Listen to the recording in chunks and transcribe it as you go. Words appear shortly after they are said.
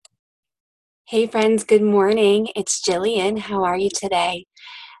Hey friends, good morning. It's Jillian. How are you today?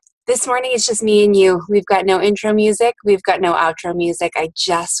 This morning it's just me and you. We've got no intro music, we've got no outro music. I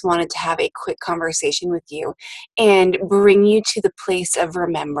just wanted to have a quick conversation with you and bring you to the place of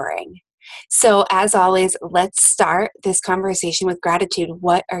remembering. So, as always, let's start this conversation with gratitude.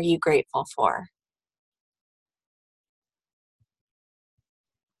 What are you grateful for?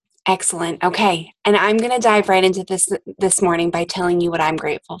 Excellent. Okay. And I'm going to dive right into this morning by telling you what I'm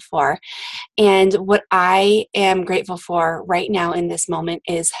grateful for. And what I am grateful for right now in this moment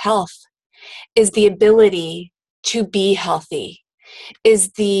is health, is the ability to be healthy,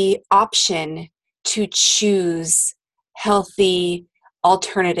 is the option to choose healthy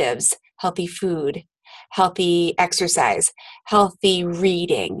alternatives, healthy food, healthy exercise, healthy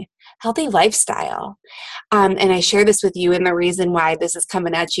reading, healthy lifestyle. And I share this with you, and the reason why this is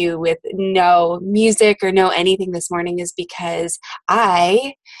coming at you with no music or no anything this morning is because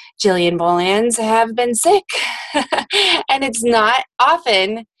I, Jillian Bolans, have been sick. And it's not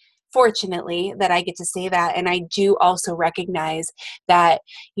often, fortunately, that I get to say that. And I do also recognize that,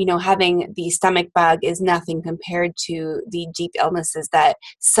 having the stomach bug is nothing compared to the deep illnesses that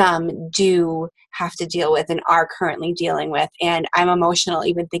some do have to deal with and are currently dealing with. And I'm emotional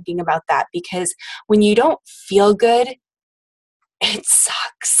even thinking about that because when you don't feel good, it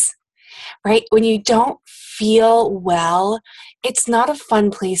sucks, right? When you don't feel well, it's not a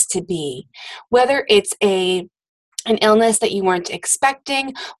fun place to be. Whether it's an illness that you weren't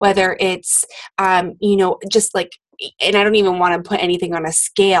expecting, whether it's, just like, and I don't even want to put anything on a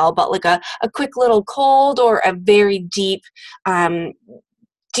scale, but like a quick little cold or a very um,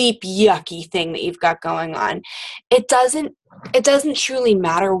 deep yucky thing that you've got going on. It doesn't truly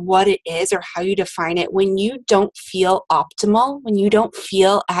matter what it is or how you define it. When you don't feel optimal, when you don't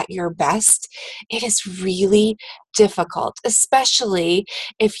feel at your best, it is really difficult, especially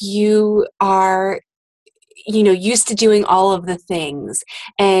if you are used to doing all of the things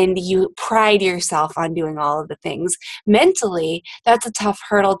and you pride yourself on doing all of the things. Mentally, that's a tough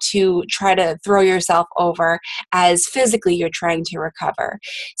hurdle to try to throw yourself over as physically you're trying to recover.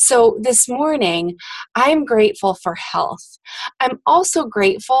 So this morning, I'm grateful for health. I'm also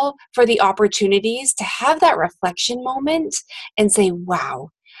grateful for the opportunities to have that reflection moment and say, wow,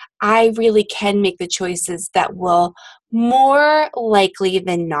 I really can make the choices that will more likely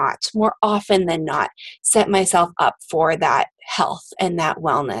than not, more often than not, set myself up for that health and that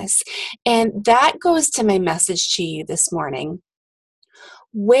wellness. And that goes to my message to you this morning.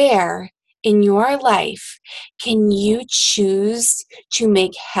 Where in your life can you choose to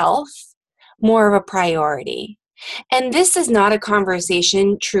make health more of a priority? And this is not a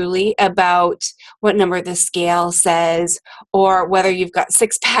conversation truly about what number the scale says or whether you've got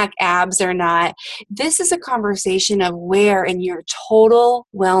six pack abs or not. This is a conversation of where in your total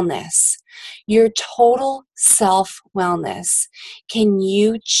wellness, your total self wellness, can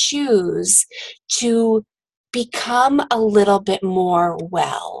you choose to become a little bit more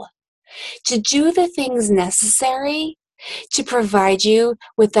well, to do the things necessary to provide you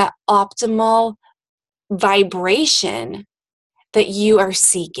with that optimal vibration that you are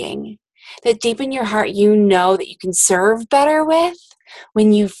seeking, that deep in your heart you know that you can serve better with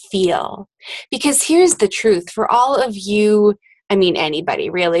when you feel. Because here's the truth for all of you, I mean, anybody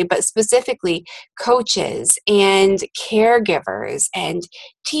really, but specifically coaches and caregivers and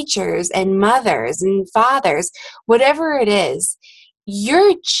teachers and mothers and fathers, whatever it is,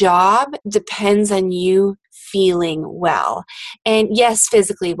 your job depends on you feeling well, and yes,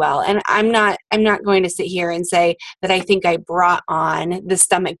 physically well. And I'm not going to sit here and say that I think I brought on the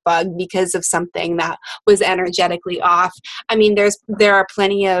stomach bug because of something that was energetically off. I mean, there are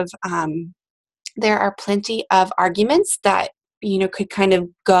plenty of arguments that could kind of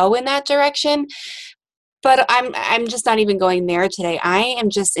go in that direction, but I'm just not even going there today. I am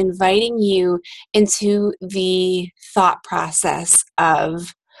just inviting you into the thought process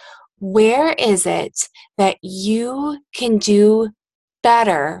of where is it that you can do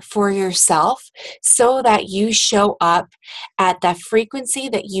better for yourself so that you show up at the frequency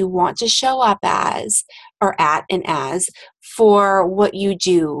that you want to show up as or at and as for what you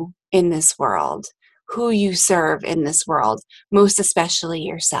do in this world, who you serve in this world, most especially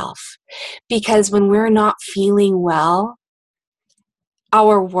yourself. Because when we're not feeling well,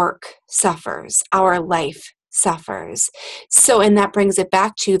 our work suffers, our life suffers. So, and that brings it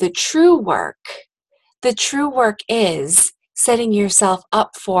back to the true work. The true work is setting yourself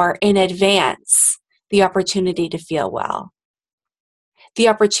up for in advance the opportunity to feel well, the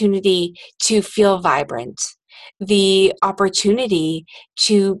opportunity to feel vibrant, the opportunity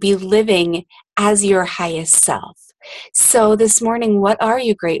to be living as your highest self. So, this morning, what are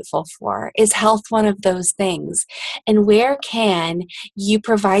you grateful for? Is health one of those things? And where can you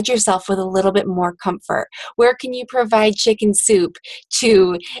provide yourself with a little bit more comfort? Where can you provide chicken soup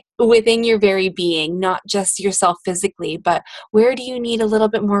to within your very being, not just yourself physically, but where do you need a little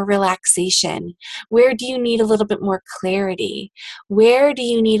bit more relaxation? Where do you need a little bit more clarity? Where do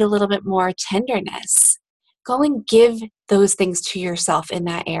you need a little bit more tenderness? Go and give those things to yourself in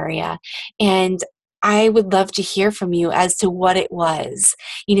that area. And I would love to hear from you as to what it was.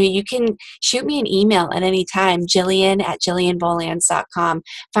 You can shoot me an email at any time, Jillian@JillianBolans.com.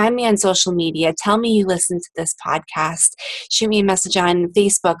 Find me on social media. Tell me you listened to this podcast. Shoot me a message on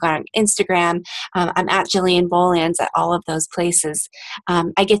Facebook, on Instagram. I'm at Jillian Bolans at all of those places.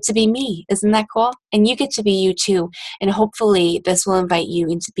 I get to be me. Isn't that cool? And you get to be you too. And hopefully, this will invite you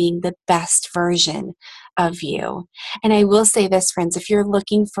into being the best version of you. And I will say this, friends, if you're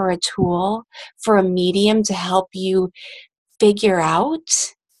looking for a tool, for a medium to help you figure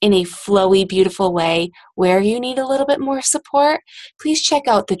out in a flowy, beautiful way where you need a little bit more support, please check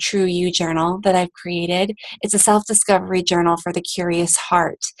out the True You journal that I've created. It's a self-discovery journal for the curious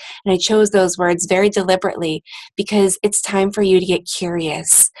heart. And I chose those words very deliberately because it's time for you to get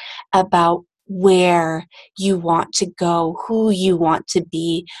curious about where you want to go, who you want to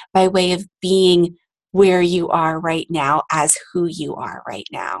be by way of being where you are right now as who you are right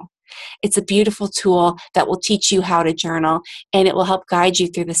now. It's a beautiful tool that will teach you how to journal, and it will help guide you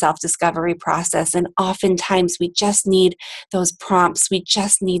through the self-discovery process. And oftentimes we just need those prompts. We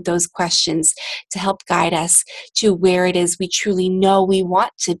just need those questions to help guide us to where it is we truly know we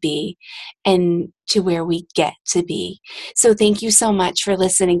want to be and to where we get to be. So thank you so much for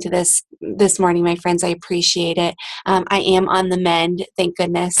listening to this morning, my friends. I appreciate it. I am on the mend, thank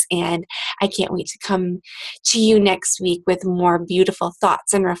goodness, and I can't wait to come to you next week with more beautiful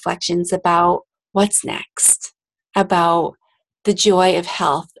thoughts and reflections about what's next, about the joy of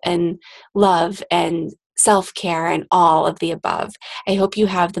health and love and self-care and all of the above. I hope you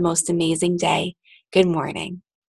have the most amazing day. Good morning.